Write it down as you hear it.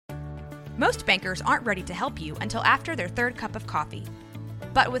Most bankers aren't ready to help you until after their third cup of coffee.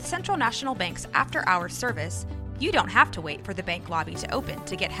 But with Central National Bank's after-hours service, you don't have to wait for the bank lobby to open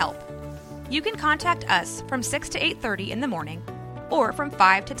to get help. You can contact us from 6 to 8:30 in the morning or from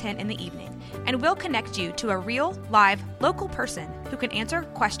 5 to 10 in the evening, and we'll connect you to a real, live, local person who can answer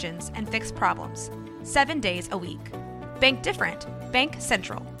questions and fix problems 7 days a week. Bank different. Bank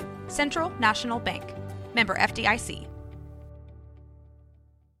Central. Central National Bank. Member FDIC.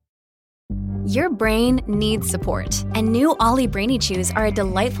 Your brain needs support, and new Ollie Brainy Chews are a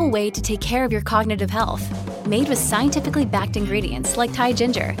delightful way to take care of your cognitive health. Made with scientifically backed ingredients like Thai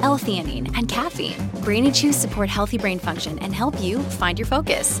ginger, L-theanine, and caffeine, Brainy Chews support healthy brain function and help you find your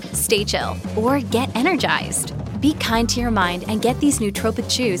focus, stay chill, or get energized. Be kind to your mind and get these nootropic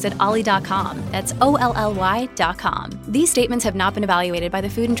chews at ollie.com. That's OLLY.com. These statements have not been evaluated by the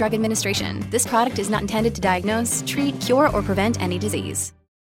Food and Drug Administration. This product is not intended to diagnose, treat, cure, or prevent any disease.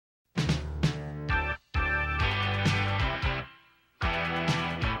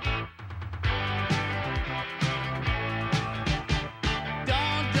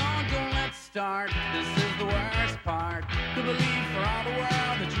 Start. This is the worst part. To believe for all the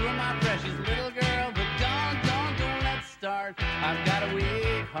world that you are my precious little girl, but don't let's start. I've got a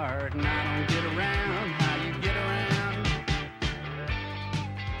weak heart and I don't get around how you get around.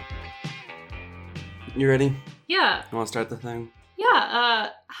 You ready? Yeah. You want to start the thing? Yeah.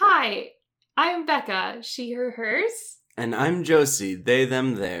 Hi. I'm Becca. She, her, hers. And I'm Josie. They,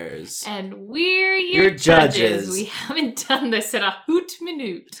 them, theirs. And we're your judges. We haven't done this in a hoot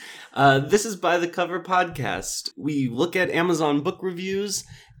minute. This is By the Cover Podcast. We look at Amazon book reviews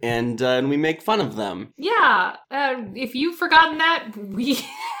and we make fun of them. Yeah. If you've forgotten that, we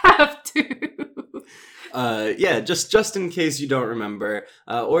have to. Just in case you don't remember,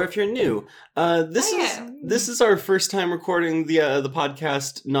 or if you're new, this is our first time recording the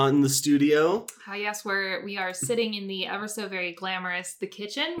podcast not in the studio. Yes, we are sitting in the ever so very glamorous The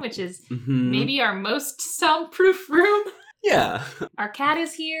Kitchen, which is maybe our most soundproof room. Yeah. Our cat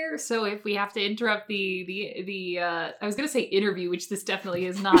is here, so if we have to interrupt the I was going to say interview, which this definitely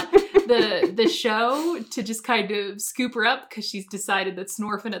is not, the show, to just kind of scoop her up because she's decided that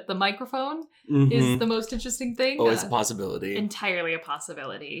snorfing at the microphone is the most interesting thing. Oh, it's a possibility. Entirely a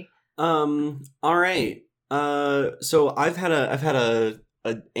possibility. All right. So I've had a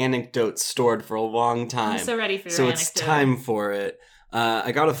anecdote stored for a long time. I'm so ready for your so anecdote. It's time for it.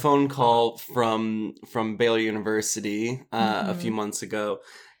 I got a phone call from Baylor University a few months ago,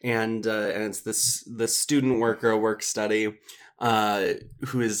 and it's this student worker, work study,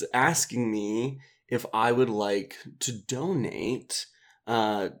 who is asking me if I would like to donate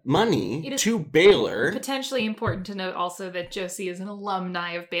money to Baylor. Potentially important to note also that Josie is an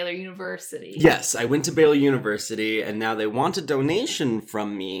alumni of Baylor University. Yes, I went to Baylor University, and now they want a donation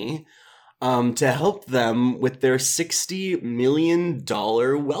from me to help them with their $60 million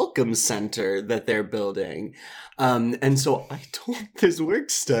welcome center that they're building. And so I told this work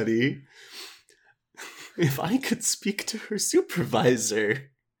study if I could speak to her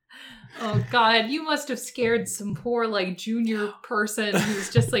supervisor. Oh God, you must have scared some poor junior person who's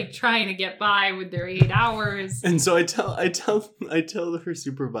just trying to get by with their 8 hours. And so I tell her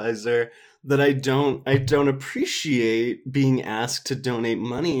supervisor that I don't appreciate being asked to donate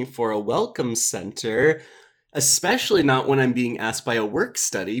money for a welcome center, especially not when I'm being asked by a work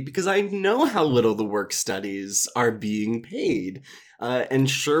study, because I know how little the work studies are being paid, and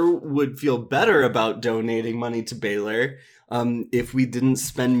sure would feel better about donating money to Baylor if we didn't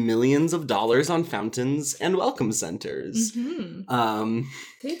spend millions of dollars on fountains and welcome centers. Pay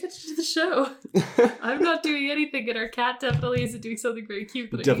attention to the show. I'm not doing anything, and our cat definitely isn't doing something very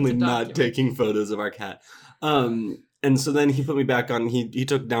cute. Definitely not taking photos of our cat. And so then he put me back on, he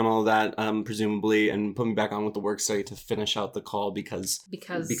took down all of that, presumably, and put me back on with the work study to finish out the call because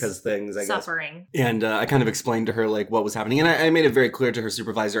things, I guess. Suffering. And I kind of explained to her, what was happening. And I made it very clear to her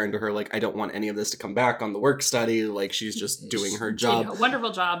supervisor and to her, I don't want any of this to come back on the work study. She's just doing her job. A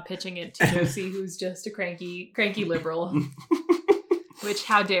wonderful job pitching it to Josie, who's just a cranky liberal. Which,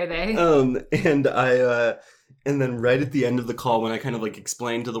 how dare they? And then right at the end of the call, when I kind of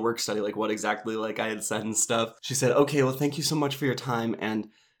explained to the work study what exactly I had said and stuff, she said, "Okay, well, thank you so much for your time, and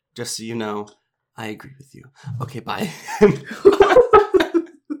just so you know, I agree with you. Okay, bye." And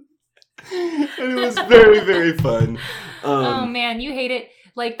it was very, very fun. Oh man, you hate it.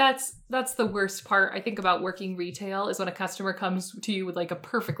 That's the worst part, I think, about working retail, is when a customer comes to you with a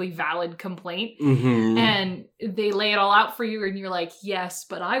perfectly valid complaint and they lay it all out for you and you're like, yes,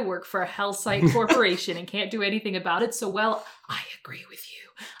 but I work for a Hellsite corporation and can't do anything about it. So, well, I agree with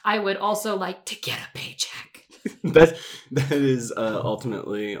you. I would also like to get a paycheck. that is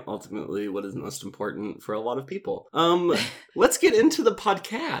ultimately what is most important for a lot of people. Let's get into the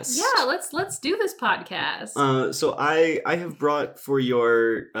podcast. Yeah, let's do this podcast. So I have brought for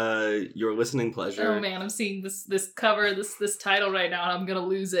your listening pleasure. Oh man, I'm seeing this cover, this title right now, and I'm gonna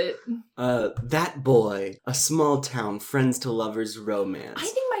lose it. That Boy, a small town friends to lovers romance. I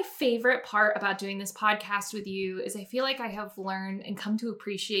think my favorite part about doing this podcast with you is I feel like I have learned and come to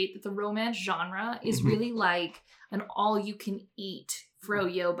appreciate that the romance genre is really like an all-you-can-eat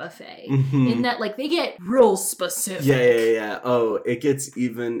froyo buffet. In that, like, they get real specific. Yeah. Oh, it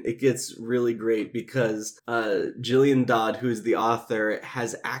gets really great because Gillian Dodd, who's the author,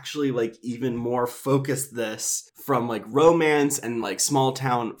 has actually, like, even more focused this from, like, romance and, like, small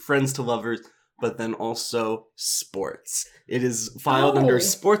town friends to lovers, but then also sports. It is filed under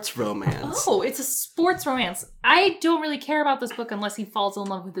sports romance. Oh, it's a sports romance. I don't really care about this book unless he falls in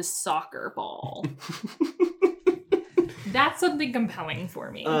love with his soccer ball. That's something compelling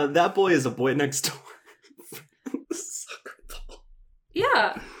for me. That Boy is a boy next door. Soccer ball.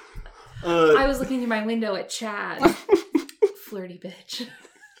 Yeah. I was looking through my window at Chad. Flirty bitch.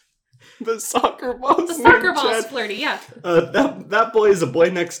 The soccer ball. The soccer ball is flirty, yeah. That Boy is a boy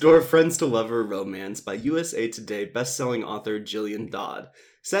next door, friends to lover romance by USA Today best-selling author Gillian Dodd.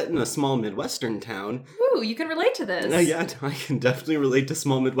 Set in a small Midwestern town. Ooh, you can relate to this. Yeah, I can definitely relate to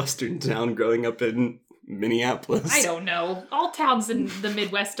small Midwestern town growing up in Minneapolis. I don't know. All towns in the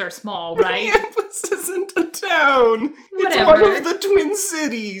Midwest are small, right? Minneapolis isn't a town. Whatever. It's one of the Twin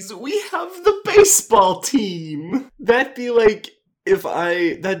Cities. We have the baseball team. That'd be like if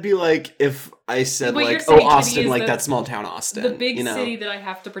I said, what like, oh, Austin, like that small town Austin. The big you know? city that I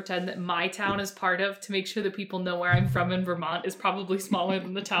have to pretend that my town is part of to make sure that people know where I'm from in Vermont is probably smaller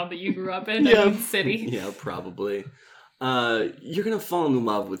than the town that you grew up in. Yeah. I mean, city. Yeah, probably. You're gonna fall in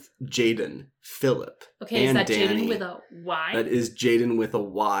love with Jaden, Philip, Okay, and is that Danny. Jaden with a Y? That is Jaden with a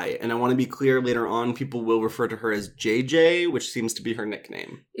Y. And I want to be clear, later on, people will refer to her as JJ, which seems to be her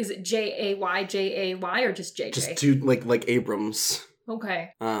nickname. Is it Jayjay or just JJ? Just to, like Abrams. Okay.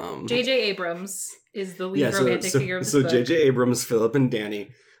 JJ Abrams is the lead romantic figure of this book. So JJ Abrams, Philip, and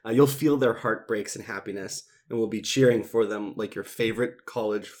Danny, you'll feel their heartbreaks and happiness, and we'll be cheering for them like your favorite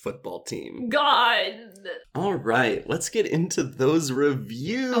college football team. God! All right, let's get into those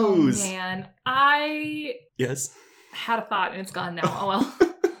reviews. Oh, man. I Yes? had a thought and it's gone now. Oh, well.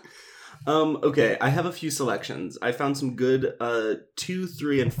 Okay, I have a few selections. I found some good 2,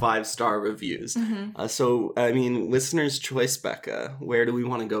 3, and 5-star reviews. So, I mean, listener's choice, Becca. Where do we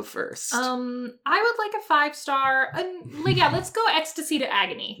want to go first? I would like a 5-star. Let's go ecstasy to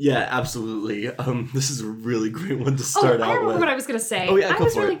agony. Yeah, absolutely. This is a really great one to start out with. I remember what I was going to say. Oh, yeah, I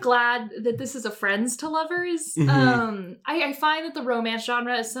was really glad that this is a friends to lovers. I find that the romance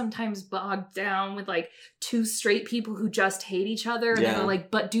genre is sometimes bogged down with, like, two straight people who just hate each other. And they're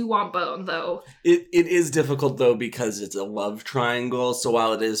like, but do want bone, though. It is difficult, though, because it's a love triangle. So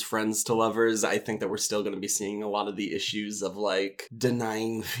while it is friends to lovers, I think that we're still going to be seeing a lot of the issues of, like,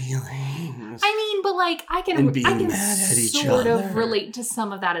 denying feelings. I mean, but, like, I can mad at each sort other. of relate to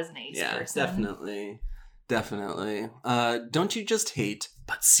some of that as an ace Yeah, person. definitely. Don't you just hate,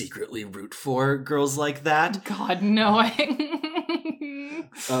 but secretly root for girls like that? God, no.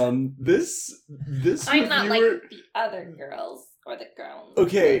 This I'm not like reviewer... the other girls or the girls.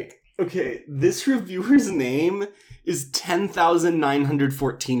 Okay, this reviewer's name is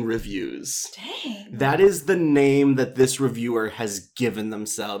 10,914 reviews. Dang. That is the name that this reviewer has given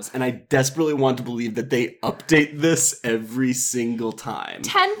themselves, and I desperately want to believe that they update this every single time.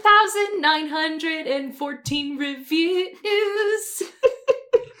 10,914 reviews.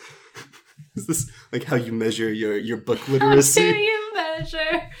 Is this like how you measure your book literacy? How do you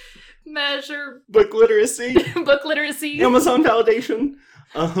measure book literacy? book literacy? Amazon validation?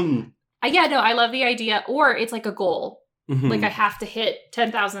 Yeah, no, I love the idea. Or it's like a goal. Like I have to hit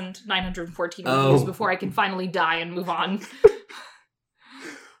 10,914 reviews before I can finally die and move on.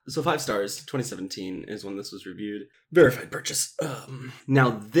 So 5 stars, 2017 is when this was reviewed. Verified purchase.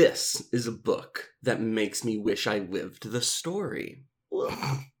 Now this is a book that makes me wish I lived the story.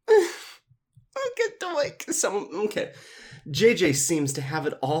 Okay. JJ seems to have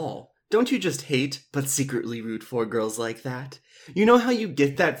it all. Don't you just hate, but secretly root for girls like that? You know how you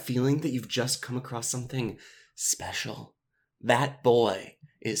get that feeling that you've just come across something special? That boy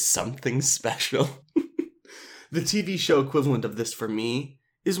is something special. The TV show equivalent of this for me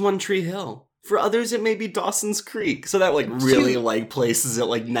is One Tree Hill. For others, it may be Dawson's Creek. So that, like, really, like, places it,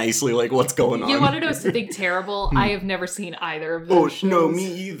 like, nicely, like, what's going on. You want to know something terrible? I have never seen either of those shows. No, me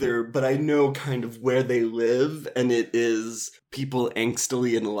either. But I know kind of where they live, and it is people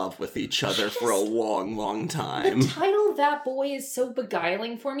angstily in love with each other for a long, long time. The title That Boy is so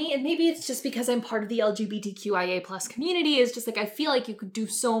beguiling for me, and maybe it's just because I'm part of the LGBTQIA plus community, is just like I feel like you could do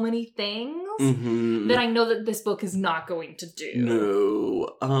so many things that I know that this book is not going to do. No,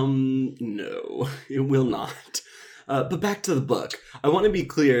 it will not. But back to the book. I want to be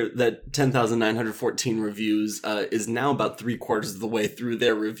clear that 10,914 Reviews is now about 3/4 of the way through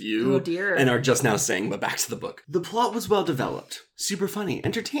their review. Oh dear. And are just now saying, but back to the book. The plot was well developed, super funny,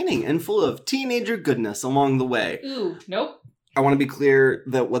 entertaining, and full of teenager goodness along the way. Ooh, nope. I want to be clear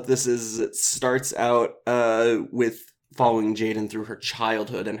that what this is, it starts out with following Jaden through her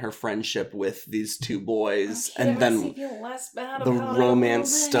childhood and her friendship with these two boys. Okay, and then the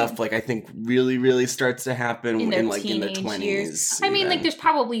romance stuff, like, I think really, really starts to happen in their 20s. Years. I mean, like, there's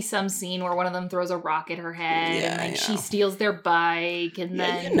probably some scene where one of them throws a rock at her head and she steals their bike and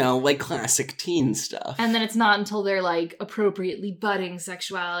then... you know, like classic teen stuff. And then it's not until they're, like, appropriately budding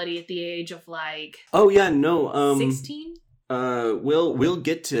sexuality at the age of, like... Oh, yeah, no, 16? We'll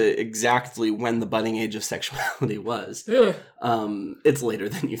get to exactly when the budding age of sexuality was. Ugh. It's later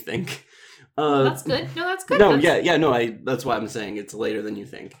than you think. That's good. No, that's good. No, that's why I'm saying it's later than you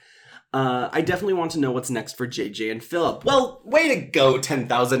think. I definitely want to know what's next for JJ and Philip. Well, way to go,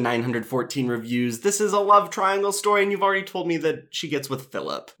 10,914 Reviews. This is a love triangle story, and you've already told me that she gets with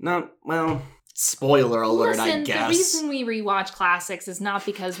Philip. Spoiler alert, I guess. The reason we rewatch classics is not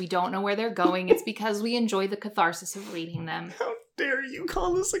because we don't know where they're going. It's because we enjoy the catharsis of reading them. How dare you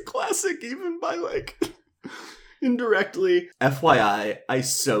call this a classic, even by, like, indirectly. FYI, I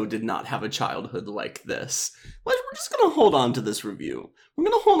so did not have a childhood like this. We're just gonna hold on to this review. We're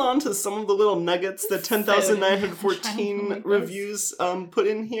gonna hold on to some of the little nuggets that 10,914 Reviews put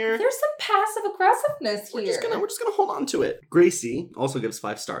in here. There's some passive aggressiveness here. We're just gonna hold on to it. Gracie also gives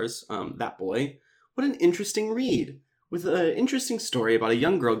 5 stars. That boy. What an interesting read. With an interesting story about a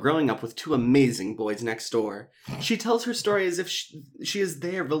young girl growing up with 2 amazing boys next door. She tells her story as if she is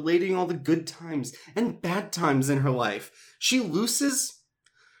there, relating all the good times and bad times in her life. She loses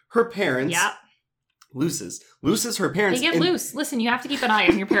her parents. Yeah. Loses her parents. They get loose. Listen, you have to keep an eye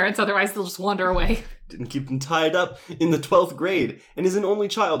on your parents, otherwise they'll just wander away. Didn't keep them tied up in the 12th grade and is an only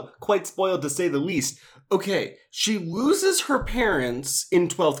child, quite spoiled to say the least. Okay, she loses her parents in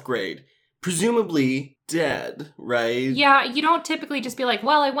 12th grade. Presumably dead, right? Yeah, you don't typically just be like,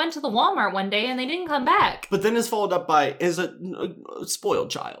 well, I went to the Walmart one day and they didn't come back. But then is followed up by, as a spoiled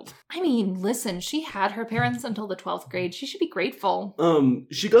child. I mean, listen, she had her parents until the 12th grade. She should be grateful.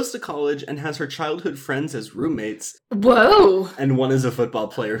 She goes to college and has her childhood friends as roommates. Whoa! And one is a football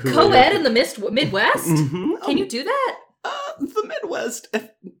player who... Co-ed in the Midwest? Mm-hmm. Can you do that? The Midwest.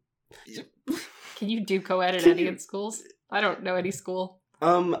 Can you do co-ed at any schools? I don't know any school.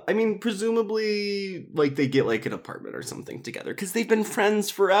 I mean, presumably, like, they get, like, an apartment or something together, because they've been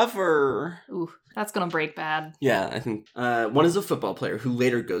friends forever. Ooh, that's gonna break bad. Yeah, I think. One is a football player who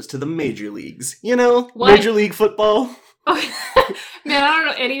later goes to the major leagues. You know? What? Major League Football. Oh, man, I don't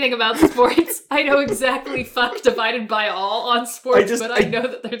know anything about sports. I know exactly fuck divided by all on sports, but I know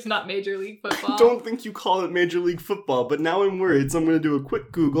that there's not Major League Football. I don't think you call it Major League Football, but now I'm worried, so I'm gonna do a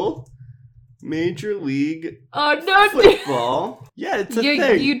quick Google. Major League Football. Yeah, it's a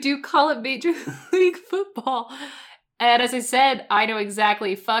thing. You do call it Major League Football. And as I said, I know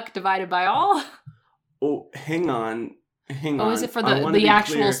exactly fuck divided by all. Oh, hang on. Oh, is it for the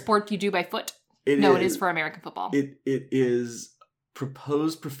actual sport you do by foot? It is for American football. It is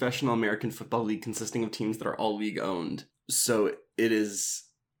proposed professional American Football League consisting of teams that are all league owned. So it is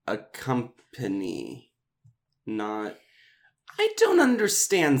a company, not... I don't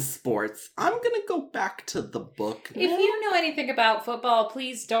understand sports. I'm gonna go back to the book now. If you know anything about football,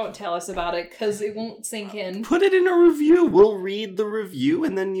 please don't tell us about it, because it won't sink in. Put it in a review. We'll read the review,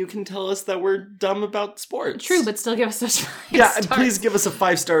 and then you can tell us that we're dumb about sports. True, but still give us those 5 stars. Please give us a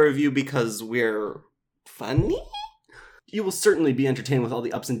 5-star review, because we're funny? You will certainly be entertained with all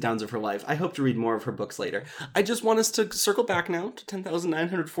the ups and downs of her life. I hope to read more of her books later. I just want us to circle back now to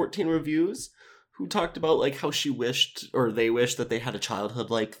 10,914 Reviews. Who talked about, like, how she wished, or they wished, that they had a childhood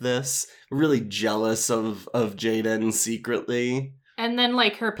like this. Really jealous of Jaden secretly. And then,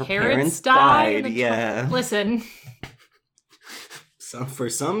 like, her parents died. Yeah. Listen. So for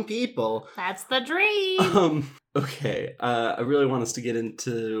some people... That's the dream! Okay, I really want us to get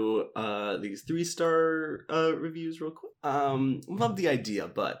into these 3-star reviews real quick. Love the idea,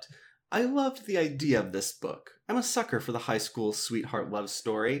 but... I loved the idea of this book. I'm a sucker for the high school sweetheart love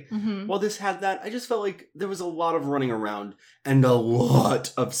story. Mm-hmm. While this had that, I just felt like there was a lot of running around and a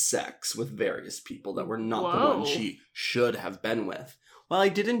lot of sex with various people that were not the ones she should have been with. While I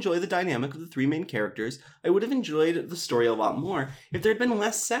did enjoy the dynamic of the three main characters, I would have enjoyed the story a lot more if there had been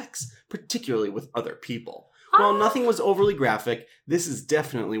less sex, particularly with other people. While nothing was overly graphic, this is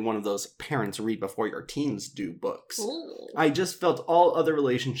definitely one of those parents read before your teens do books. Ooh. I just felt all other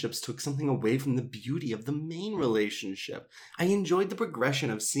relationships took something away from the beauty of the main relationship. I enjoyed the progression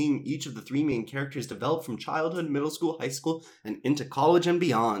of seeing each of the three main characters develop from childhood, middle school, high school, and into college and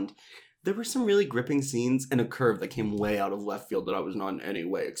beyond. There were some really gripping scenes and a curve that came way out of left field that I was not in any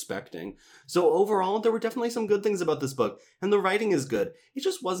way expecting. So overall, there were definitely some good things about this book, and the writing is good. It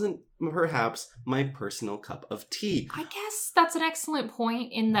just wasn't, perhaps, my personal cup of tea. I guess that's an excellent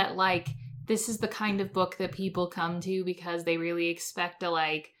point in that, like, this is the kind of book that people come to because they really expect a,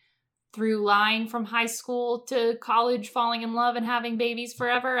 like, through line from high school to college, falling in love and having babies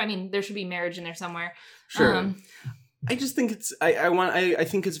forever. I mean, there should be marriage in there somewhere. Sure. I just think it's, I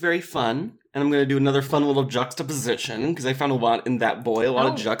think it's very fun, and I'm going to do another fun little juxtaposition, because I found a lot in that boy, a lot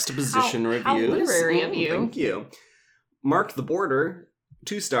of juxtaposition reviews. How literary of you. Thank you. Mark the Border,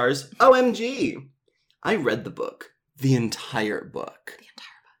 2 stars, OMG! I read the book. The entire book.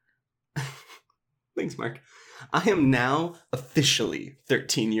 Thanks, Mark. I am now officially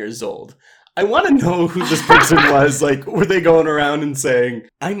 13 years old. I want to know who this person was. Like, were they going around and saying,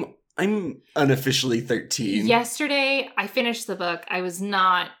 I'm unofficially 13. Yesterday, I finished the book. I was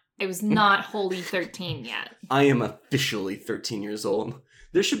not wholly 13 yet. I am officially 13 years old.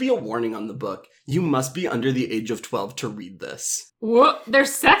 There should be a warning on the book. You must be under the age of 12 to read this. What?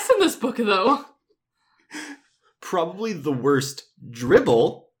 There's sex in this book, though. Probably the worst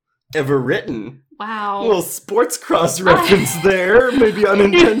dribble ever written. Wow. A little sports cross reference there, maybe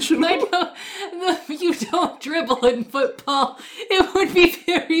unintentional. I know. You don't dribble in football. It would be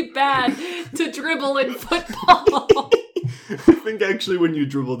very bad to dribble in football. I think actually when you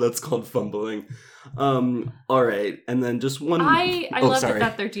dribble, that's called fumbling. All right, and then just one... I love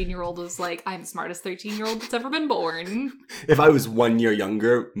that 13-year-old was like, I'm the smartest 13-year-old that's ever been born. If I was 1 year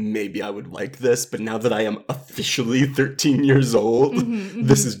younger, maybe I would like this, but now that I am officially 13 years old,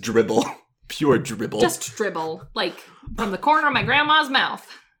 this is dribble. Pure dribble. Just dribble. Like, from the corner of my grandma's mouth.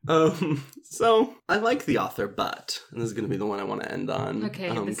 So, I like the author, but, and this is going to be the one I want to end on. Okay,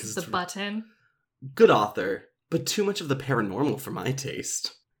 this is the button. Good author, but too much of the paranormal for my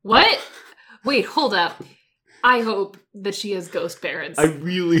taste. What? Wait, hold up. I hope that she has ghost parents. I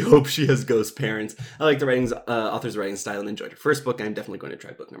really hope she has ghost parents. I like the author's writing style and enjoyed her first book. I'm definitely going to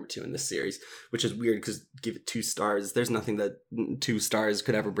try book number 2 in this series, which is weird because give it 2 stars. There's nothing that 2 stars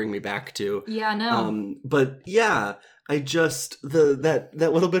could ever bring me back to. Yeah, no. But yeah, I just that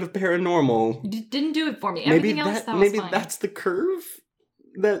little bit of paranormal didn't do it for me. Everything else that was maybe fine. That's the curve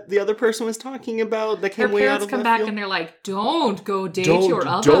that the other person was talking about. That came way out of left field. Her parents come back and they're like, "Don't go date your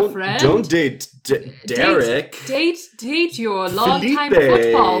other friend. Don't date Derek. Date your longtime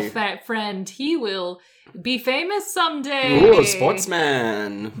football friend. He will be famous someday. Ooh,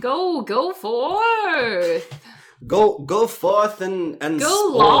 sportsman. Go forth. Go forth and go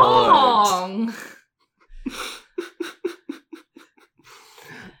sport. long."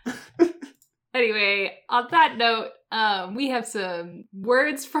 Anyway, on that note, we have some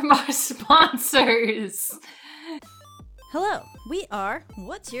words from our sponsors. Hello, we are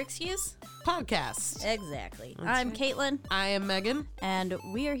What's Your Excuse? Podcast. Exactly. That's I'm right. Caitlin. I am Megan. And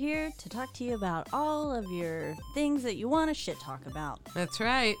we are here to talk to you about all of your things that you want to shit talk about. That's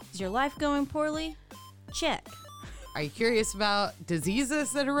right. Is your life going poorly? Check. Are you curious about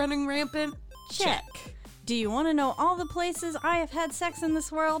diseases that are running rampant? Check. Do you want to know all the places I have had sex in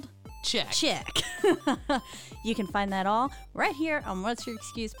this world? Check. Check. You can find that all right here on What's Your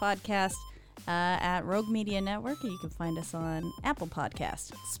Excuse podcast at Rogue Media Network. You can find us on Apple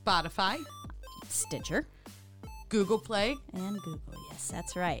Podcast, Spotify, Stitcher, Google Play, and Google. Yes,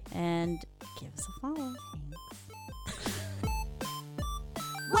 that's right. And give us a follow. Thanks.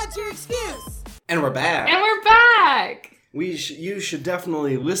 What's your excuse? And we're back. And we're back. You should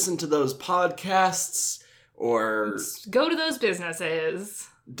definitely listen to those podcasts, or go to those businesses.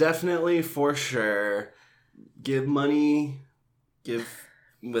 Definitely, for sure. Give money, give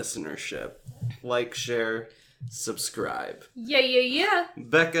listenership. Like, share, subscribe. Yeah.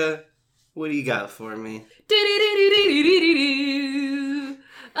 Becca, what do you got for me?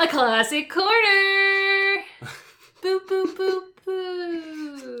 A classic corner. Boop, boop, boop,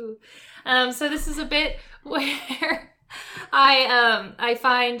 boo. So this is a bit where I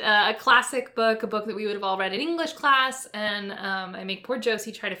find a classic book, a book that we would have all read in English class, and I make poor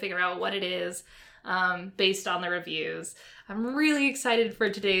Josie try to figure out what it is based on the reviews. I'm really excited for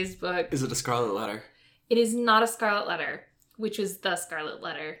today's book. Is it a Scarlet Letter? It is not a Scarlet Letter, which is The Scarlet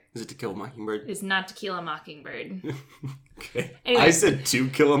Letter. Is it To Kill a Mockingbird? It is not To Kill a Mockingbird. Okay. Anyway. I said To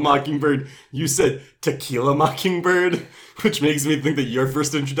Kill a Mockingbird. You said Tequila Mockingbird, which makes me think that your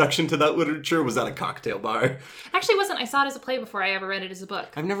first introduction to that literature was at a cocktail bar. Actually, it wasn't. I saw it as a play before I ever read it as a book.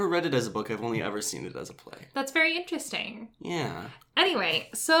 I've never read it as a book. I've only ever seen it as a play. That's very interesting. Yeah. Anyway,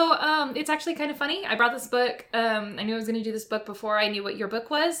 so it's actually kind of funny. I brought this book. I knew I was going to do this book before I knew what your book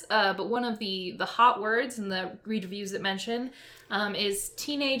was. But one of the hot words in the read reviews that mention is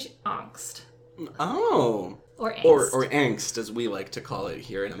teenage angst. Oh. Or angst. Or angst, as we like to call it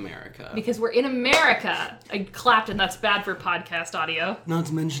here in America. Because we're in America. I clapped, and that's bad for podcast audio. Not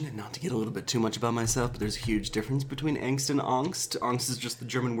to mention it, not to get a little bit too much about myself, but there's a huge difference between angst and angst. Angst is just the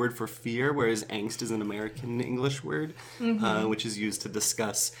German word for fear, whereas angst is an American English word, which is used to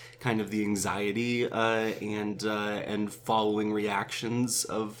discuss kind of the anxiety and following reactions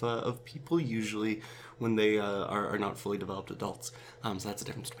of people, usually when they are not fully developed adults. So that's the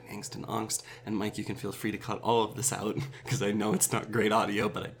difference between angst and angst. And Mike, you can feel free to cut all of this out, because I know it's not great audio,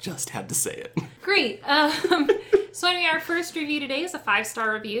 but I just had to say it. Great. So anyway, our first review today is a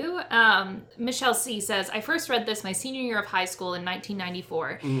 5-star review. Michelle C. says, I first read this my senior year of high school in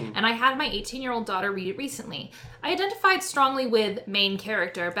 1994, and I had my 18-year-old daughter read it recently. I identified strongly with main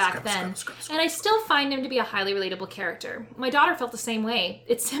character back then, and I still find him to be a highly relatable character. My daughter felt the same way.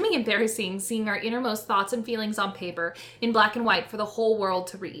 It's semi-embarrassing seeing our innermost thoughts and feelings on paper in black and white for the whole world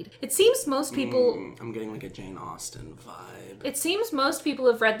to read. It seems most people... I'm getting like a Jane Austen vibe. It seems most people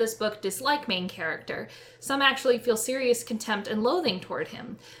who have read this book dislike main character. Some actually feel serious contempt and loathing toward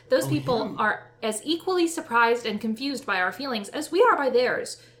him. Those people are as equally surprised and confused by our feelings as we are by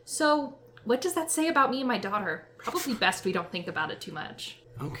theirs. So, what does that say about me and my daughter? Probably best we don't think about it too much.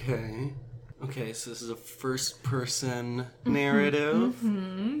 Okay, so this is a first-person narrative.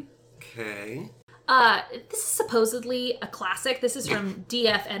 Okay. This is supposedly a classic. This is from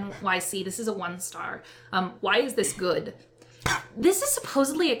DFNYC. This is a 1-star. Why is this good? This is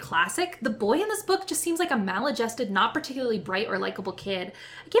supposedly a classic. The boy in this book just seems like a maladjusted, not particularly bright or likable kid.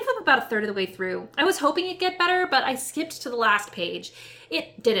 I gave up about a third of the way through. I was hoping it'd get better, but I skipped to the last page.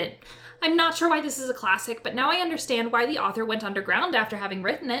 It didn't. I'm not sure why this is a classic, but now I understand why the author went underground after having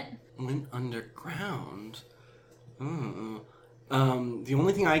written it. Went underground? The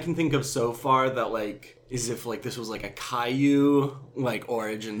only thing I can think of so far that, like, is if, like, this was, like, a Caillou, like,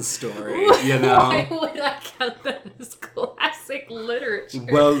 origin story, you know? Why would I count that as classic literature?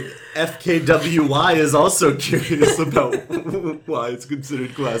 Well, FKWY is also curious about why it's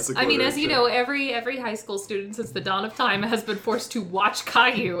considered classic I mean, literature. as you know, every high school student since the dawn of time has been forced to watch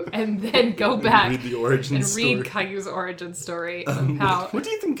Caillou and then go back read the origin and story. read Caillou's origin story of how... What do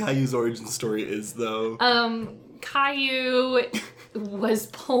you think Caillou's origin story is, though? Caillou was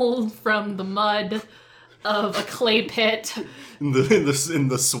pulled from the mud of a clay pit. In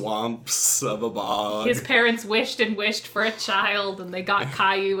the swamps of a bog. His parents wished and wished for a child, and they got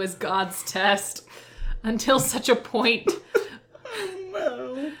Caillou as God's test until such a point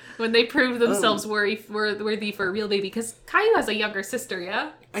when they proved themselves worthy for a real baby. Because Caillou has a younger sister, yeah?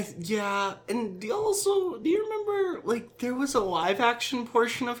 Yeah, and do you remember, like, there was a live-action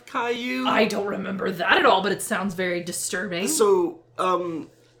portion of Caillou? I don't remember that at all, but it sounds very disturbing. So,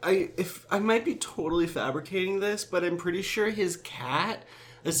 I might be totally fabricating this, but I'm pretty sure his cat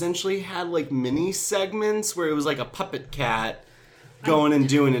essentially had, like, mini segments where it was like a puppet cat going and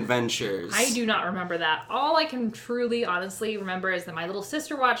doing adventures. I do not remember that. All I can truly, honestly remember is that my little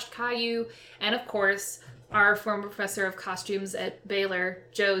sister watched Caillou, and of course, our former professor of costumes at Baylor,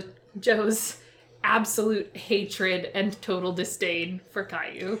 Joe's absolute hatred and total disdain for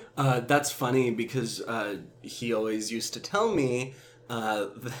Caillou. That's funny because he always used to tell me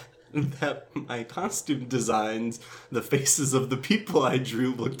that my costume designs, the faces of the people I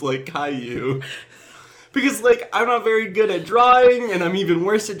drew looked like Caillou. Because, like, I'm not very good at drawing, and I'm even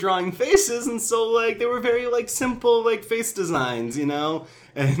worse at drawing faces, and so, like, they were very, like, simple, like, face designs, you know?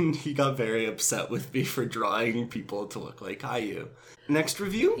 And he got very upset with me for drawing people to look like Caillou. Next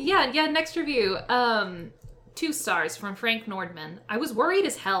review? Yeah, next review. 2 stars from Frank Nordman. I was worried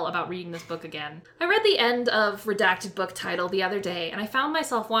as hell about reading this book again. I read the end of redacted book title the other day, and I found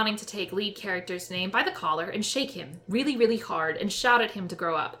myself wanting to take lead character's name by the collar and shake him really, really hard and shout at him to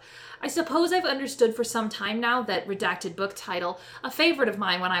grow up. I suppose I've understood for some time now that redacted book title, a favorite of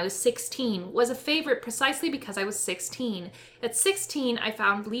mine when I was 16, was a favorite precisely because I was 16. At 16, I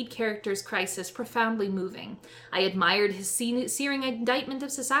found lead character's crisis profoundly moving. I admired his searing indictment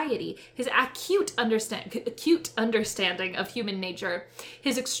of society, his acute understanding of human nature,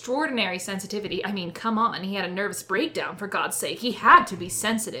 his extraordinary sensitivity. I mean, come on, he had a nervous breakdown, for God's sake. He had to be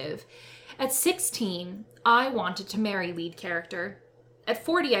sensitive. At 16, I wanted to marry lead character. At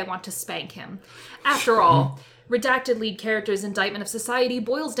 40, I want to spank him. After all, Redacted lead character's indictment of society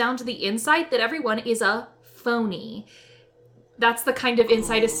boils down to the insight that everyone is a phony. That's the kind of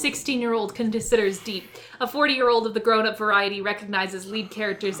insight a 16-year-old considers deep. A 40-year-old of the grown-up variety recognizes lead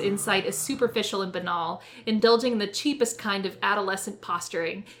character's insight as superficial and banal, indulging in the cheapest kind of adolescent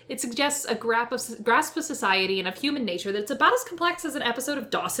posturing. It suggests a grasp of society and of human nature that's about as complex as an episode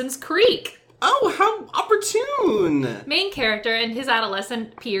of Dawson's Creek. Oh, how opportune! Main character and his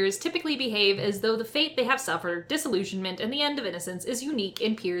adolescent peers typically behave as though the fate they have suffered, disillusionment, and the end of innocence is unique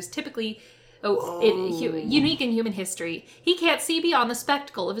in peers typically... unique in human history. He can't see beyond the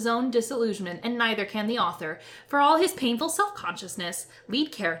spectacle of his own disillusionment, and neither can the author. For all his painful self-consciousness,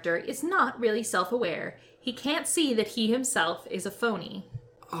 lead character is not really self-aware. He can't see that he himself is a phony.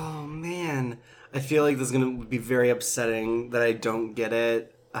 Oh, man. I feel like this is going to be very upsetting that I don't get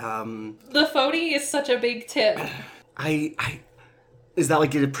it. The phony is such a big tip. Is that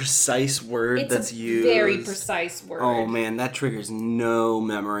like a precise word that's used? It's a very precise word. Oh man, that triggers no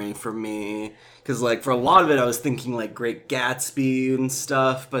memory for me. Because like for a lot of it I was thinking like Great Gatsby and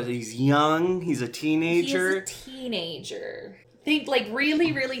stuff, but he's young, he's a teenager. He's a teenager. Think like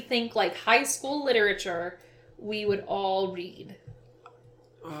really, really think like high school literature we would all read.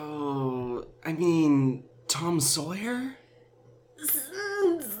 Oh, I mean, Tom Sawyer?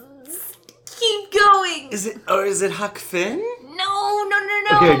 Keep going! Is it Huck Finn? No.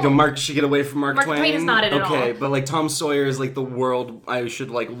 Okay, Mark should get away from Mark Twain. Mark Twain is not it at all. Okay, but like Tom Sawyer is like the world I should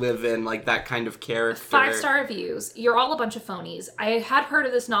like live in, like that kind of character. 5-star reviews. You're all a bunch of phonies. I had heard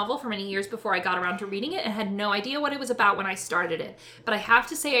of this novel for many years before I got around to reading it and had no idea what it was about when I started it. But I have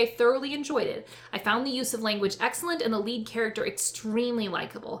to say I thoroughly enjoyed it. I found the use of language excellent and the lead character extremely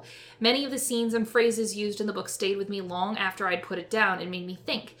likable. Many of the scenes and phrases used in the book stayed with me long after I'd put it down and made me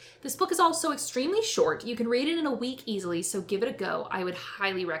think. This book is also extremely short. You can read it in a week easily, so give it a go. I would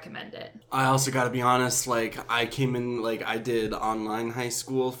highly recommend it. I also gotta be honest, like, I came in, like, I did online high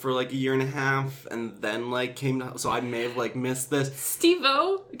school for, like, a year and a half, and then, like, so I may have, like, missed this.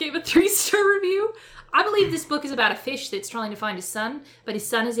 Steve-O gave a 3-star review. I believe this book is about a fish that's trying to find his son, but his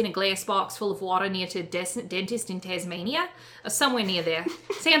son is in a glass box full of water near to a dentist in Tasmania, or somewhere near there.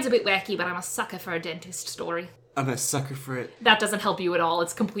 Sounds a bit wacky, but I'm a sucker for a dentist story. I'm a sucker for it. That doesn't help you at all.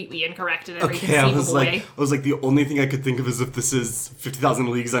 It's completely incorrect in every conceivable way. I was like, the only thing I could think of is if this is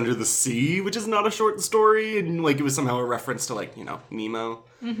 50,000 Leagues Under the Sea, which is not a short story, and like it was somehow a reference to like, you know, Nemo.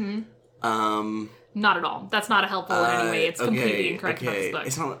 Mm-hmm. Not at all. That's not helpful in any way. It's completely incorrect about this book.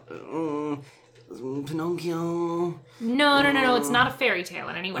 It's not Pinocchio. No. It's not a fairy tale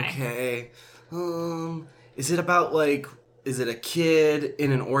in any way. Okay. Is it about like, is it a kid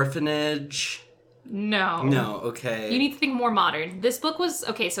in an orphanage? No. No, okay. You need to think more modern. This book was...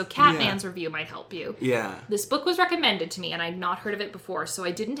 Okay, so Catman's review might help you. Yeah. This book was recommended to me, and I'd not heard of it before, so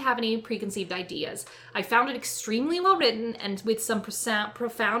I didn't have any preconceived ideas. I found it extremely well written and with some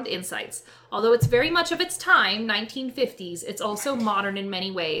profound insights. Although it's very much of its time, 1950s, it's also modern in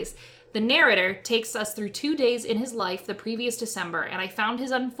many ways. The narrator takes us through 2 days in his life the previous December, and I found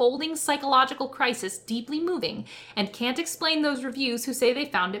his unfolding psychological crisis deeply moving, and can't explain those reviews who say they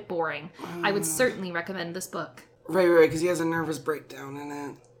found it boring. I would certainly recommend this book. Right, because he has a nervous breakdown in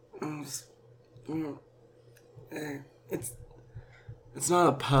it. It's not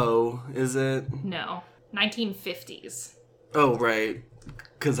a Poe, is it? No. 1950s. Oh, right.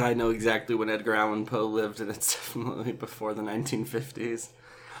 Because I know exactly when Edgar Allan Poe lived, and it's definitely before the 1950s.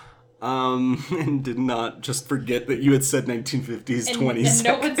 And did not just forget that you had said 1950s and, 20 and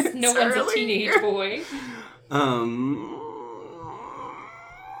seconds no one's a teenage boy. I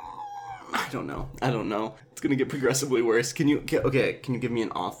don't know. It's gonna get progressively worse. Can you give me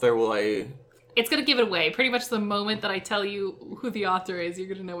an author? It's gonna give it away. Pretty much the moment that I tell you who the author is, you're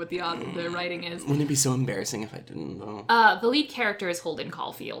gonna know what the writing is. Wouldn't it be so embarrassing if I didn't though? The lead character is Holden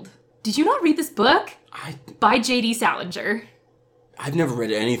Caulfield. Did you not read this book? By J.D. Salinger. I've never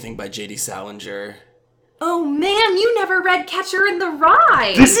read anything by J.D. Salinger. Oh man, you never read Catcher in the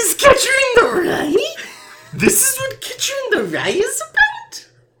Rye! This is Catcher in the Rye? This is what Catcher in the Rye is about?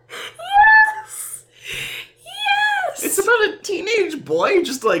 Yes! It's about a teenage boy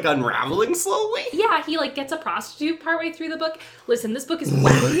just like unraveling slowly? Yeah, he like gets a prostitute partway through the book. Listen, this book is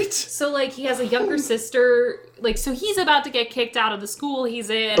what? So like he has a younger sister, like so he's about to get kicked out of the school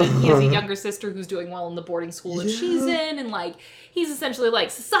he's in, and he has a younger sister who's doing well in the boarding school that she's in, and like he's essentially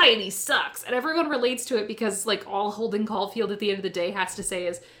like, society sucks, and everyone relates to it because like all Holden Caulfield at the end of the day has to say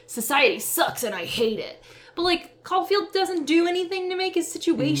is, society sucks and I hate it. But, like, Caulfield doesn't do anything to make his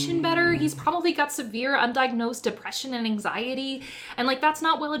situation better. He's probably got severe undiagnosed depression and anxiety. And, like, that's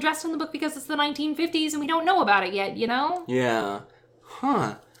not well addressed in the book because it's the 1950s and we don't know about it yet, you know? Yeah.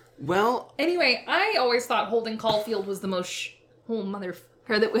 Huh. Well, Anyway, I always thought Holden Caulfield was the most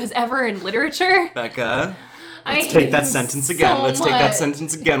motherfucker that was ever in literature. Becca, I let's take hate that him sentence so again. Let's take that much.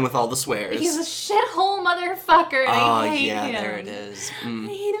 sentence again with all the swears. He's a shithole motherfucker, and I hate him. there it is. I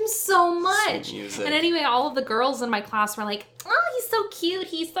hate him so much. Sweet music. And anyway, all of the girls in my class were like, oh, he's so cute,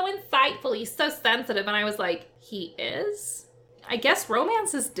 he's so insightful, he's so sensitive. And I was like, he is? I guess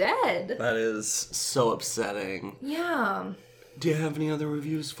romance is dead. That is so upsetting. Yeah. Do you have any other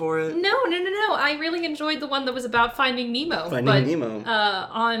reviews for it? No. I really enjoyed the one that was about Finding Nemo. Nemo.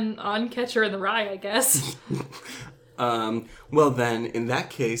 On Catcher in the Rye, I guess. Well then, in that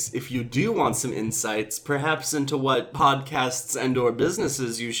case, if you do want some insights, perhaps into what podcasts and or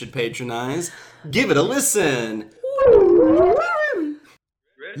businesses you should patronize, give it a listen.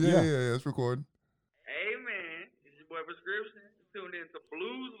 Yeah, it's recording. Hey man, it's your boy Prescription. Tuned in to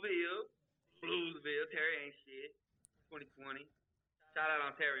Bluesville, Terry ain't shit. 2020. Shout out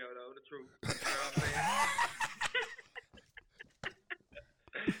Ontario though, the truth. You know what I'm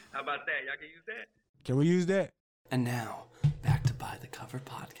saying? How about that? Y'all can use that? Can we use that? And now, back to By the Cover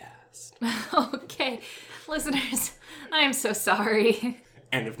Podcast. Okay, listeners, I am so sorry.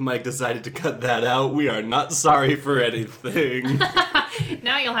 And if Mike decided to cut that out, we are not sorry for anything.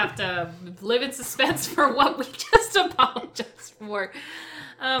 Now you'll have to live in suspense for what we just apologized for.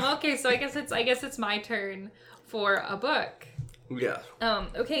 Okay, so I guess it's my turn for a book. Yeah.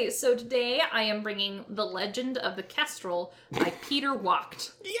 Okay, so today I am bringing The Legend of the Kestrel by Peter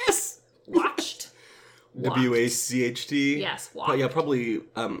Wacht. Yes! Watched? W-A-C-H-T? Yes, Wacht. Yeah, probably,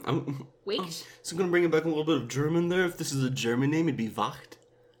 Wait. So I'm gonna bring it back a little bit of German there. If this is a German name, it'd be Wacht.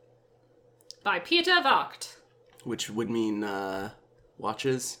 By Peter Wacht. Which would mean,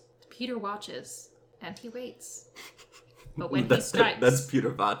 watches. Peter watches, and he waits. But when he strikes... That's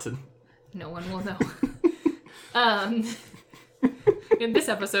Peter Vatten. No one will know. In this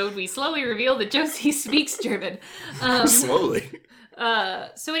episode, we slowly reveal that Josie speaks German. Slowly.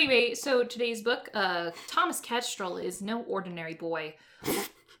 So anyway, today's book, Thomas Kestrel is no ordinary boy.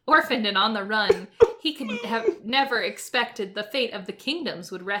 Orphaned and on the run, he could have never expected the fate of the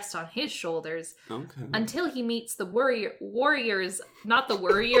kingdoms would rest on his shoulders. Okay. Until he meets the warriors, not the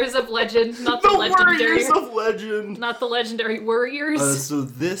warriors of legend, not the Warriors legendary, of Legend! not the legendary warriors. So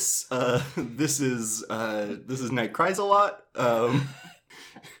this is Night Cries a Lot.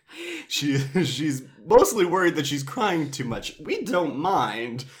 She's mostly worried that she's crying too much. We don't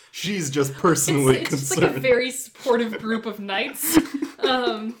mind. She's just personally it's concerned. just like a very supportive group of knights.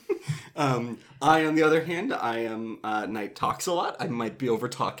 I, on the other hand, I am Night talks a lot. I might be over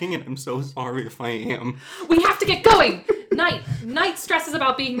talking, and I'm so sorry if I am. We have to get going. Night stresses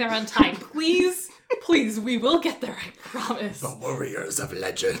about being there on time. Please, we will get there. I promise. The Warriors of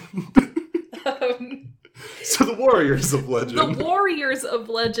Legend. So the Warriors of Legend. The Warriors of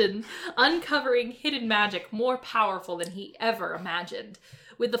Legend, uncovering hidden magic more powerful than he ever imagined.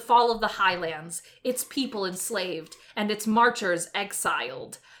 With the fall of the Highlands, its people enslaved, and its marchers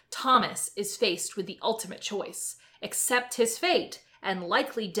exiled, Thomas is faced with the ultimate choice: accept his fate and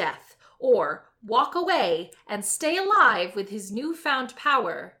likely death, or walk away and stay alive with his newfound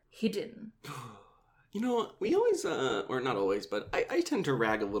power hidden. You know, we always, or not always, but I tend to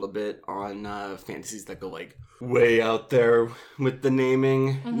rag a little bit on fantasies that go, like, way out there with the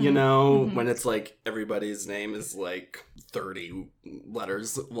naming, you know? When it's, like, everybody's name is, like, 30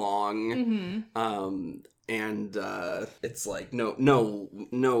 letters long. And it's, like, no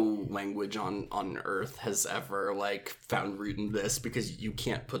language on Earth has ever, like, found root in this, because you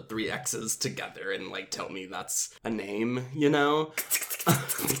can't put 3 X's together and, like, tell me that's a name, you know?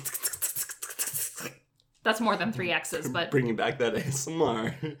 That's more than 3 X's, but... Bringing back that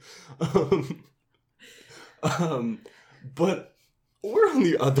ASMR. But we're on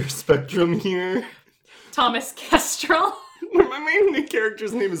the other spectrum here. Thomas Kestrel. My main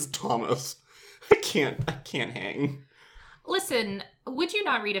character's name is Thomas. I can't hang. Listen, would you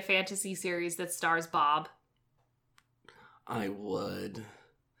not read a fantasy series that stars Bob? I would,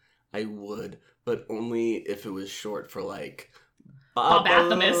 but only if it was short for, like,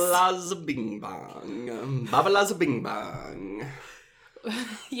 Bobathimus. Babalaza Bing Bong. Babalaza Bing Bong.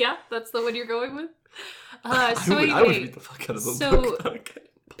 Yeah, that's the one you're going with? I would read the fuck out of the book.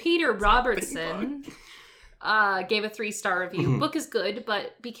 Peter Robertson gave a 3-star review. Book is good,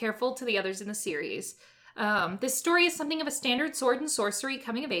 but be careful to the others in the series. This story is something of a standard sword and sorcery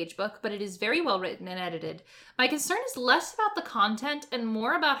coming-of-age book, but it is very well written and edited. My concern is less about the content and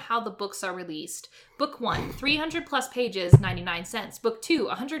more about how the books are released. Book 1, 300 plus pages, 99 cents. Book 2,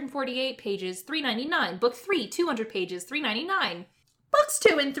 148 pages, $3.99. Book 3, 200 pages, $3.99. Books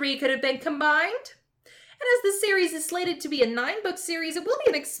 2 and 3 could have been combined. as the series is slated to be a 9-book series, it will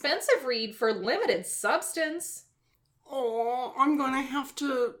be an expensive read for limited substance. Oh, I'm gonna have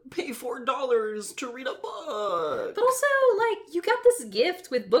to pay $4 to read a book. But also, like, you got this gift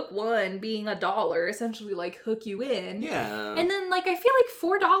with book 1 being $1, essentially, like, hook you in. Yeah. And then, like, I feel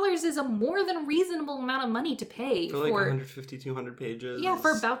like $4 is a more than reasonable amount of money to pay for like 150, 200 pages. Yeah,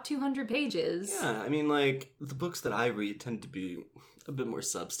 for about 200 pages. Yeah, I mean, like, the books that I read tend to be a bit more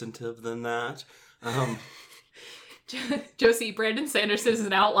substantive than that. Josie, Brandon Sanderson is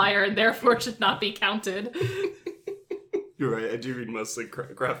an outlier and therefore should not be counted. You're right, I do read mostly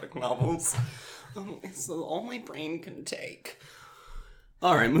graphic novels. It's all my brain can take.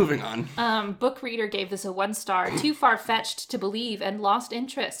 Alright, moving on. Book Reader gave this a 1 star, too far-fetched to believe and lost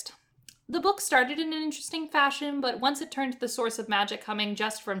interest. The book started in an interesting fashion, but once it turned to the source of magic coming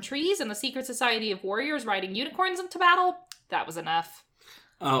just from trees and the secret society of warriors riding unicorns into battle, that was enough.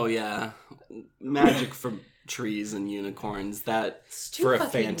 Oh yeah, magic from trees and unicorns, that for a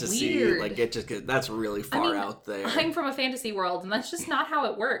fantasy weird. Like it just that's really far out there. I'm from a fantasy world and that's just not how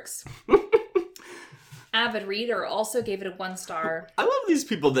it works. Avid Reader also gave it a 1 star. I love these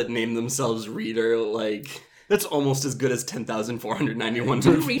people that name themselves Reader. Like, that's almost as good as 10,491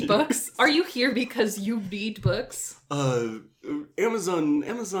 Do you read books? Are you here because you read books?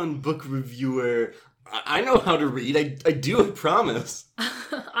 Amazon book reviewer. I know how to read. I do, I promise.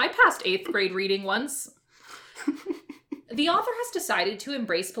 I passed 8th grade reading once. The author has decided to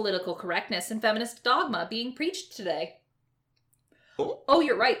embrace political correctness and feminist dogma being preached today. Oh,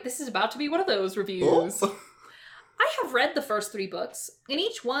 you're right. This is about to be one of those reviews. I have read the first 3 books. In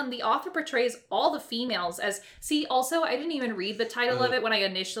each one, the author portrays all the females as... See, also, I didn't even read the title of it when I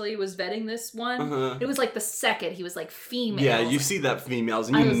initially was vetting this one. It was like the second. He was like, females. Yeah, you see that females,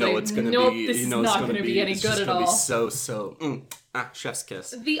 and you know it's going to be... This is not going to be any good at all. It's going to be so... chef's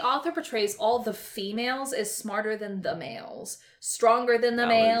kiss. The author portrays all the females as smarter than the males, stronger than the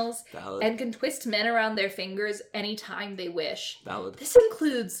males, and can twist men around their fingers anytime they wish. This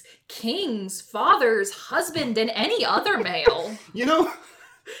includes kings, fathers, husband, and any other male. You know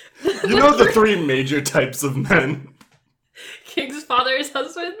the 3 major types of men. Kings, fathers,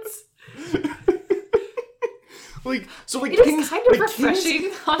 husbands? It is kind of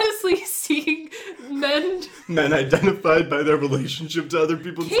refreshing, honestly, seeing men identified by their relationship to other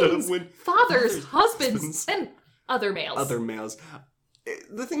people instead of fathers, husbands, and other males.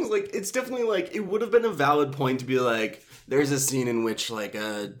 The thing's, like, it's definitely, like, it would have been a valid point to be like, there's a scene in which, like,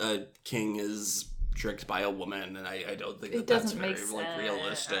 a king is tricked by a woman, and I don't think that's very, like,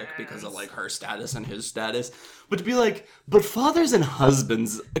 realistic because of, like, her status and his status. But to be like, but fathers and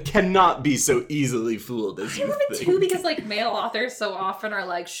husbands cannot be so easily fooled as you think. I love it too because, like, male authors so often are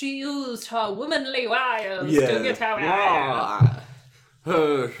like, she used her womanly wiles to get her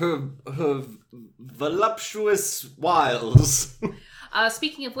her voluptuous wiles.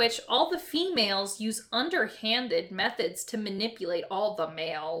 Speaking of which, all the females use underhanded methods to manipulate all the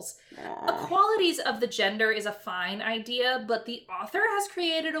males. Equalities of the gender is a fine idea, but the author has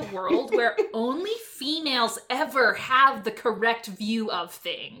created a world where only females ever have the correct view of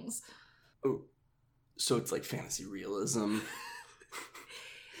things. Oh, so it's like fantasy realism.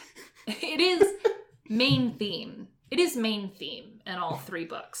 It is main theme. It is main theme in all 3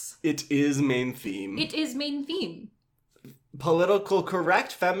 books. It is main theme. It is main theme. Political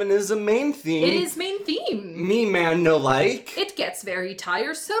correct feminism main theme. It is main theme. Me man no like. It gets very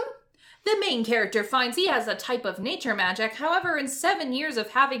tiresome. The main character finds he has a type of nature magic, however, in 7 years of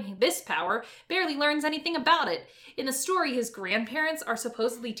having this power, barely learns anything about it. In the story, his grandparents are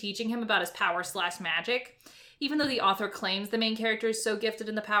supposedly teaching him about his power/magic. Even though the author claims the main character is so gifted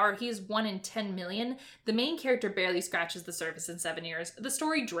in the power, he is 1 in 10 million, the main character barely scratches the surface in 7 years. The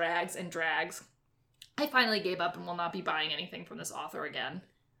story drags and drags. I finally gave up and will not be buying anything from this author again.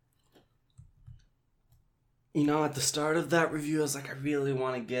 You know, at the start of that review, I was like, I really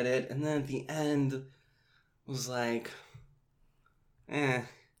want to get it. And then at the end, was like, the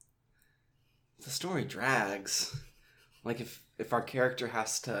story drags. Like, if our character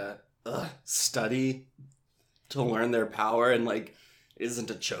has to study to learn their power and, like, isn't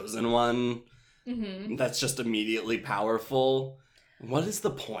a chosen one, that's just immediately powerful... What is the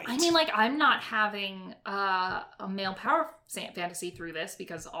point? I mean, like, I'm not having a male power fantasy through this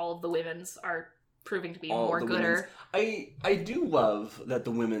because all of the women's are proving to be more gooder. I do love that the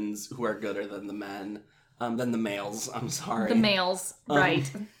women's who are gooder than the men, than the males, I'm sorry. The males,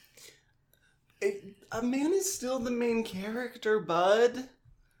 right. A man is still the main character, bud.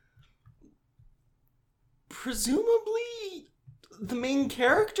 Presumably, the main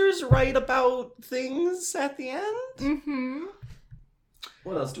character's right about things at the end?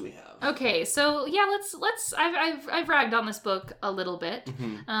 What else do we have? Okay, so yeah, let's. I've ragged on this book a little bit,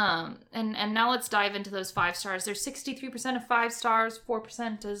 and now let's dive into those 5 stars. There's 63% of 5 stars.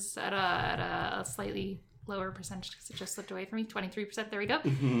 4% is at a slightly lower percentage because it just slipped away from me. 23%. There we go.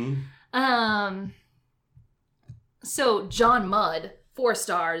 So John Mudd, 4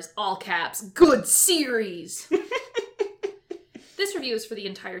 stars, all caps. Good series. This review is for the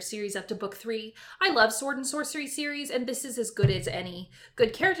entire series up to book 3. I love Sword and Sorcery series, and this is as good as any.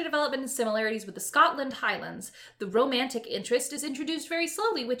 Good character development and similarities with the Scotland Highlands. The romantic interest is introduced very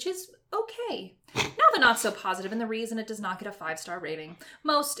slowly, which is okay. Now the not so positive, and the reason it does not get a 5-star rating.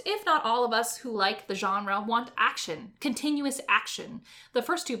 Most, if not all of us who like the genre want action. Continuous action. The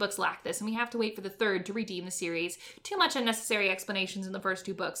first 2 books lack this, and we have to wait for the 3rd to redeem the series. Too much unnecessary explanations in the first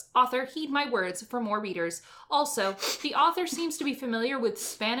 2 books. Author, heed my words for more readers. Also, the author seems to be familiar with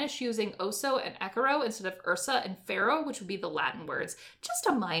Spanish using oso and ecaro instead of ursa and pharaoh, which would be the Latin words. Just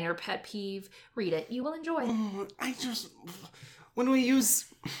a minor pet peeve. Read it. You will enjoy. When we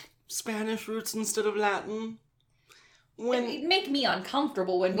use Spanish roots instead of Latin, It make me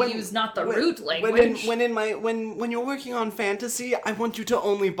uncomfortable when we use not the root language. When you're working on fantasy, I want you to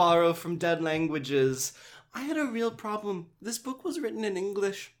only borrow from dead languages. I had a real problem. This book was written in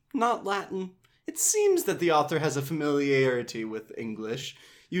English, not Latin. It seems that the author has a familiarity with English,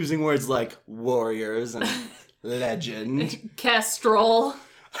 using words like warriors and legend. Kestrel.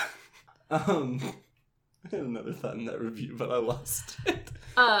 I had another thought in that review, but I lost it.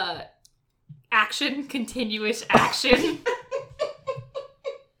 Action, continuous action.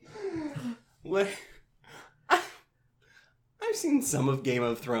 What? I've seen some of Game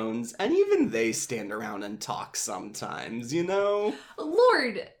of Thrones, and even they stand around and talk sometimes, you know?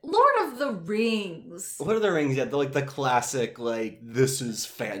 Lord of the Rings. Lord of the Rings, yeah, the classic, this is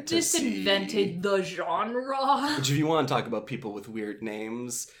fantasy. This invented the genre. Which, if you want to talk about people with weird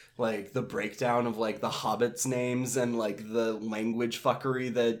names, the breakdown of, the Hobbits' names and, the language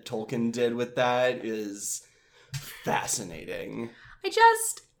fuckery that Tolkien did with that is fascinating.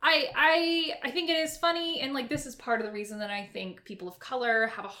 I think it is funny, and this is part of the reason that I think people of color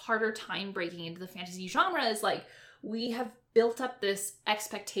have a harder time breaking into the fantasy genre is we have built up this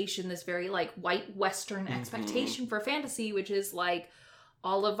expectation, this very white Western expectation for fantasy, which is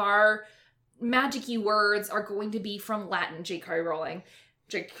all of our magic-y words are going to be from Latin. J.K. Rowling.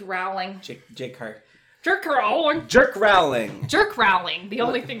 Jerk Rowling. The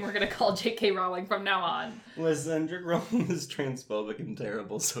only thing we're going to call J.K. Rowling from now on. Listen, Jerk Rowling is transphobic and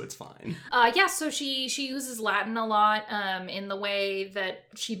terrible, so it's fine. So she uses Latin a lot in the way that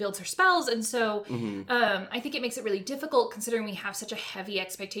she builds her spells, and so I think it makes it really difficult considering we have such a heavy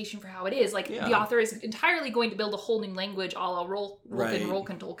expectation for how it is. The author is entirely going to build a whole new language a la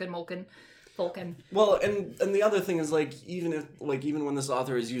Tolkien. Well, and the other thing is even when this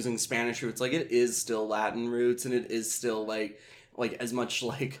author is using Spanish roots, it is still Latin roots, and it is still as much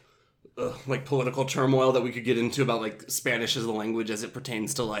political turmoil that we could get into about Spanish as a language as it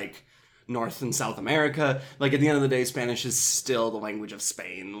pertains to North and South America. At the end of the day, Spanish is still the language of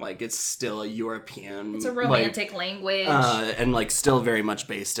Spain. It's still a European. It's a romantic language, and still very much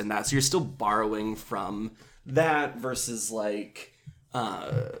based in that. So you're still borrowing from that versus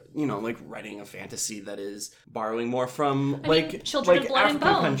writing a fantasy that is borrowing more from Children of Blood and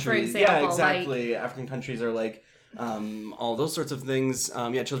Bone, countries. for example. Yeah, exactly. African countries are all those sorts of things.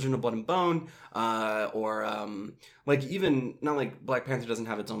 Children of Blood and Bone, or even not Black Panther doesn't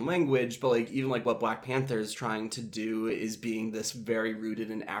have its own language, but even what Black Panther is trying to do is being this very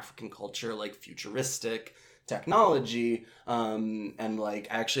rooted in African culture, futuristic technology.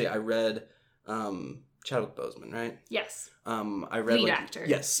 Actually, I read Chadwick Boseman, right? Yes. I read lead actor.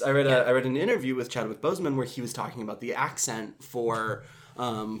 Yes, I read an interview with Chadwick Boseman where he was talking about the accent for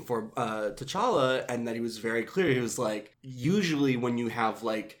T'Challa, and that he was very clear. He was usually when you have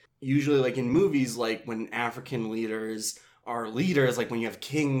in movies, when African leaders are leaders, when you have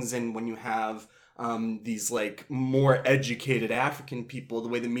kings and when you have these more educated African people, the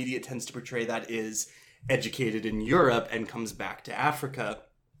way the media tends to portray that is educated in Europe and comes back to Africa.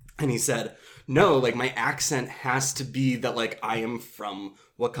 And he said, no, my accent has to be that, I am from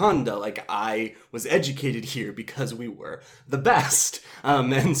Wakanda. I was educated here because we were the best.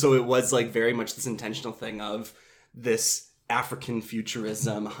 And so it was, very much this intentional thing of this African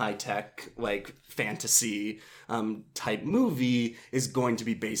futurism, high-tech, fantasy type movie is going to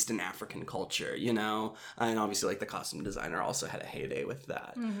be based in African culture, you know? And obviously, the costume designer also had a heyday with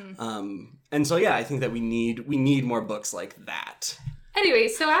that. And so, yeah, I think that we need more books like that. Anyway,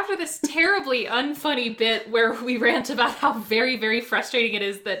 so after this terribly unfunny bit where we rant about how very, very frustrating it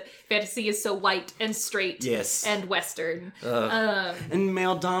is that fantasy is so white and straight and Western. And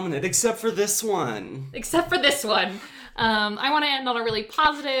male dominant, except for this one. I want to end on a really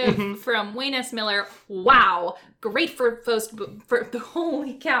positive from Wayne S. Miller. Wow. Great first book.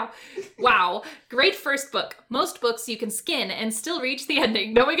 Holy cow. Wow. Great first book. Most books you can skin and still reach the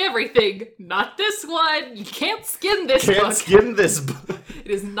ending knowing everything. Not this one. You can't skin this book. Can't skin this book. It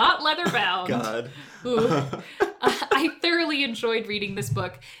is not leather bound. God. I thoroughly enjoyed reading this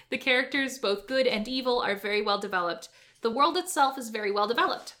book. The characters, both good and evil, are very well developed. The world itself is very well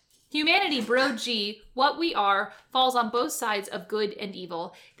developed. Humanity, bro G, what we are, falls on both sides of good and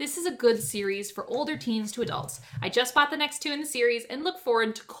evil. This is a good series for older teens to adults. I just bought the next 2 in the series and look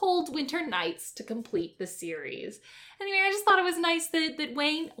forward to cold winter nights to complete the series. Anyway, I just thought it was nice that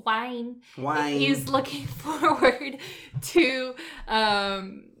Wayne is looking forward to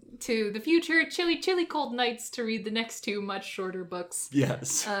the future, chilly cold nights to read the next 2 much shorter books.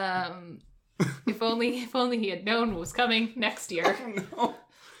 Yes. If only he had known what was coming next year. Oh,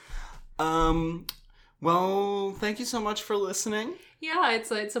 no. Well, thank you so much for listening. Yeah,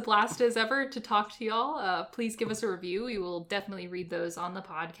 it's a blast as ever to talk to y'all. Please give us a review. We will definitely read those on the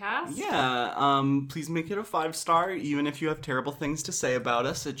podcast. Yeah, please make it a 5-star, even if you have terrible things to say about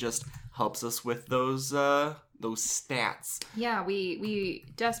us. It just helps us with those stats. Yeah, we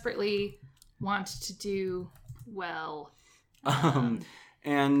desperately want to do well.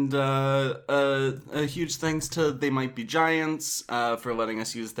 And a huge thanks to They Might Be Giants for letting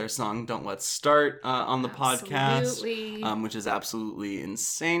us use their song Don't Let's Start on the podcast, which is absolutely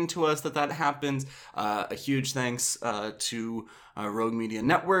insane to us that happens. A huge thanks to Rogue Media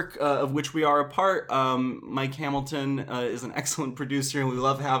Network, of which we are a part. Mike Hamilton is an excellent producer, and we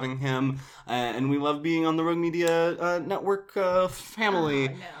love having him, and we love being on the Rogue Media Network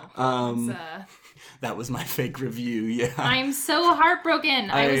family. Oh, no. That was my fake review, yeah. I'm so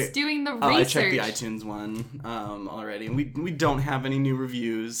heartbroken. I was doing the research. I checked the iTunes one already, and we don't have any new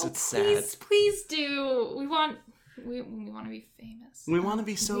reviews. It's sad. Please do. We want to be famous. We want to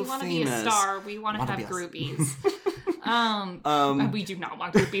be so famous. We want to be a star. We want to have groupies. We do not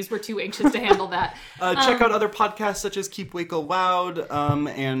want groupies. We're too anxious to handle that. Check out other podcasts such as Keep Waco Loud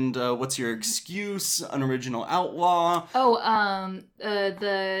and What's Your Excuse? Unoriginal Outlaw.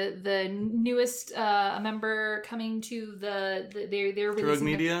 The newest member coming to they're releasing Rogue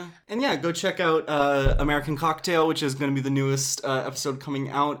Media. And yeah, go check out American Cocktail, which is going to be the newest episode coming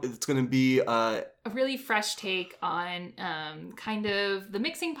out. It's going to be a really fresh take on kind of the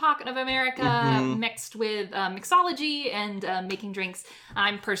mixing pot of America mixed with mixology and making drinks.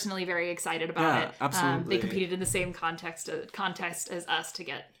 I'm personally very excited about it. Absolutely. They competed in the same contest as us to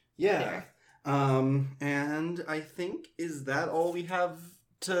get there. And I think, is that all we have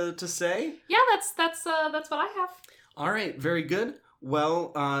to say? Yeah, that's what I have. All right, very good.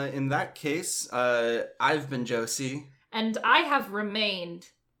 Well, in that case, I've been Josie. And I have remained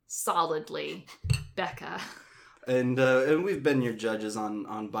solidly Becca. And we've been your judges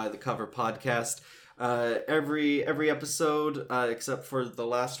on By the Cover podcast. Every episode, except for the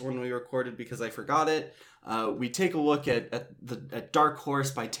last one we recorded because I forgot it, we take a look at Dark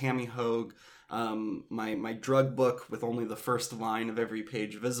Horse by Tammy Hogue, my drug book with only the first line of every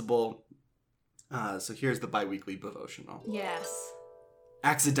page visible. So here's the bi-weekly devotional. Yes.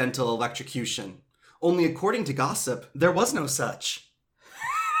 Accidental electrocution. Only according to gossip, there was no such.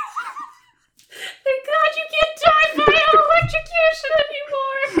 Thank God you can't die by electrocution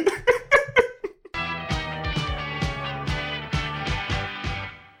anymore!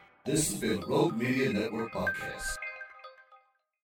 This has been Rogue Media Network Podcast.